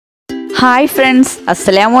Hi friends,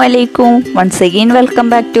 Assalamualaikum. Once again welcome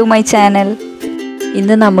back to my channel.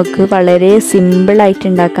 ഇന്ന് നമുക്ക് വളരെ simple ആയിട്ട്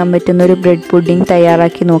ഉണ്ടാക്കാൻ പറ്റുന്ന ഒരു ബ്രെഡ് പുഡിംഗ്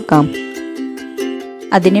തയ്യാറാക്കി നോക്കാം.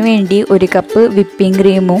 അതിനുവേണ്ടി ഒരു കപ്പ് വിപ്പിംഗ്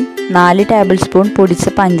ക്രീമും 4 ടേബിൾ സ്പൂൺ പൊടിച്ച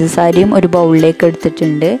പഞ്ചസാരയും ഒരു ബൗളിലേക്ക്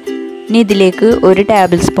എടുത്തിട്ടുണ്ട്. ഇനി ഇതിലേക്ക് 1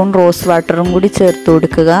 ടേബിൾ സ്പൂൺ റോസ് വാട്ടറും കൂടി ചേർത്ത്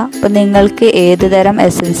കൊടുക്കുക. അപ്പോൾ നിങ്ങൾക്ക് ഏത് തരം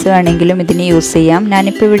എസൻസ് വേണമെങ്കിലും ഇതിന് യൂസ് ചെയ്യാം.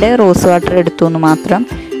 ഞാനിപ്പോൾ ഇവിടെ റോസ് വാട്ടർ എടുത്തു എന്ന് മാത്രം.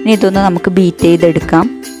 ഇനി ഇതൊന്ന് നമുക്ക് ബീറ്റ് ചെയ്തെടുക്കാം.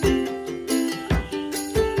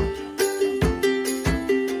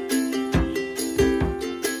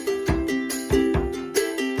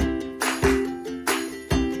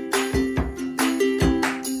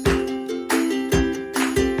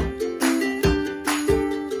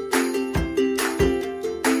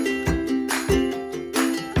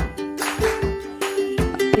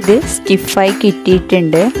 ഇത് സ്റ്റിഫായി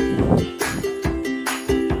കിട്ടിയിട്ടുണ്ട്.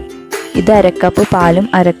 ഇത് 1/2 കപ്പ് പാലും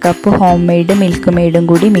 1/2 കപ്പ് ഹോം മെയ്ഡ് മിൽക്ക് മെയ്ഡും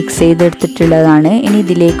കൂടി മിക്സ് ചെയ്തെടുത്തിട്ടുള്ളതാണ്. ഇനി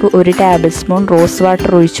ഇതിലേക്ക് 1 ടേബിൾ സ്പൂൺ റോസ്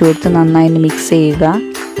വാട്ടർ ഒഴിച്ചു കൊടുത്ത് നന്നായി മിക്സ് ചെയ്യുക.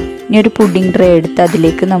 ഇനി ഒരു പുഡിംഗ് ട്രേ എടുത്ത്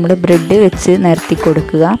അതിലേക്ക് നമ്മൾ ബ്രെഡ് വെച്ച് നിരത്തി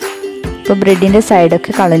കൊടുക്കുക. അപ്പോൾ ബ്രെഡിൻ്റെ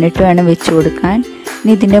സൈഡൊക്കെ കളഞ്ഞിട്ട് വേണം വെച്ച് കൊടുക്കാൻ.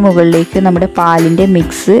 ഇനി ഇതിൻ്റെ മുകളിലേക്ക് നമ്മുടെ പാലിൻ്റെ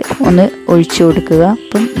മിക്സ് ഒന്ന് ഒഴിച്ചു കൊടുക്കുക.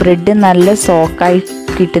 അപ്പം ബ്രെഡ് നല്ല സോക്കായി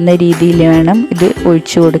കിട്ടുന്ന രീതിയിൽ വേണം ഇത്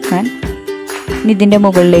ഒഴിച്ചു കൊടുക്കാൻ. ഇനി ഇതിൻ്റെ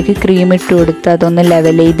മുകളിലേക്ക് ക്രീം ഇട്ട് കൊടുത്ത് അതൊന്ന്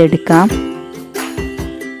ലെവൽ ചെയ്തെടുക്കാം.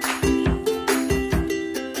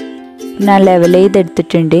 ഞാൻ ലെവൽ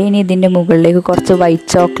ചെയ്തെടുത്തിട്ടുണ്ട്. ഇനി ഇതിൻ്റെ മുകളിലേക്ക് കുറച്ച് വൈറ്റ്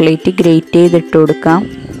ചോക്ലേറ്റ് ഗ്രേറ്റ് ചെയ്തിട്ട് കൊടുക്കാം.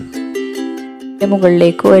 ഇതിൻ്റെ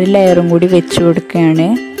മുകളിലേക്ക് ഒരു ലെയറും കൂടി വെച്ച് കൊടുക്കുകയാണ്.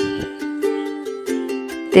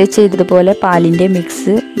 ചെയ്തതുപോലെ പാലിൻ്റെ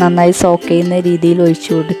മിക്സ് നന്നായി സോക്ക് ചെയ്യുന്ന രീതിയിൽ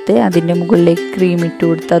ഒഴിച്ചു കൊടുത്ത് അതിൻ്റെ മുകളിലേക്ക് ക്രീം ഇട്ട്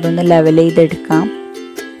കൊടുത്ത് അതൊന്ന് ലെവൽ ചെയ്തെടുക്കാം.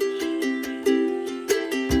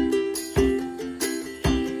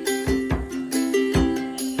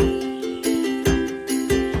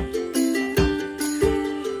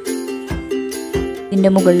 ഇതിൻ്റെ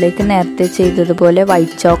മുകളിലേക്ക് നേരത്തെ ചെയ്തതുപോലെ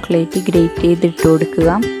വൈറ്റ് ചോക്ലേറ്റ് ഗ്രേറ്റ് ചെയ്തിട്ട്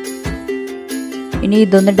കൊടുക്കുക. ഇനി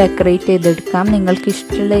ഇതൊന്ന് ഡെക്കറേറ്റ് ചെയ്തെടുക്കാം. നിങ്ങൾക്ക്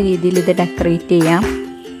ഇഷ്ടമുള്ള രീതിയിൽ ഇത് ഡെക്കറേറ്റ് ചെയ്യാം.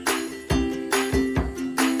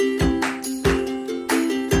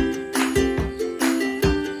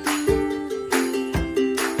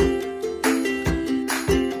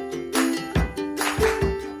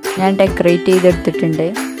 ഞാൻ ഡെക്കറേറ്റ് ചെയ്തെടുത്തിട്ടുണ്ട്.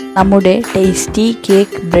 നമ്മുടെ ടേസ്റ്റി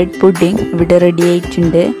കേക്ക് ബ്രെഡ് പുഡിംഗ് ഇവിടെ റെഡി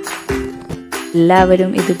ആയിട്ടുണ്ട്.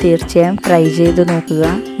 എല്ലാവരും ഇത് തീർച്ചയായും ട്രൈ ചെയ്ത് നോക്കുക.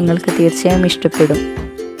 നിങ്ങൾക്ക് തീർച്ചയായും ഇഷ്ടപ്പെടും.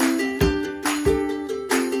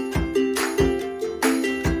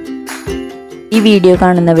 ഈ video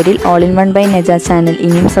കാണുന്നവരിൽ all in one by നജ channel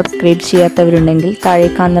ഇനിയും സബ്സ്ക്രൈബ് ചെയ്യാത്തവരുണ്ടെങ്കിൽ താഴെ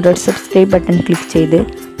കാണുന്ന റെഡ് സബ്സ്ക്രൈബ് ബട്ടൺ ക്ലിക്ക് ചെയ്ത്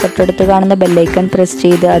തൊട്ടടുത്ത് കാണുന്ന ബെല്ലൈക്കൺ പ്രസ്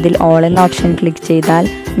ചെയ്ത് അതിൽ ഓൾ എന്ന ഓപ്ഷൻ ക്ലിക്ക് ചെയ്താൽ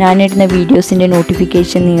ഞാനിടുന്ന വീഡിയോസിൻ്റെ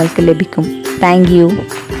നോട്ടിഫിക്കേഷൻ നിങ്ങൾക്ക് ലഭിക്കും. Thank you.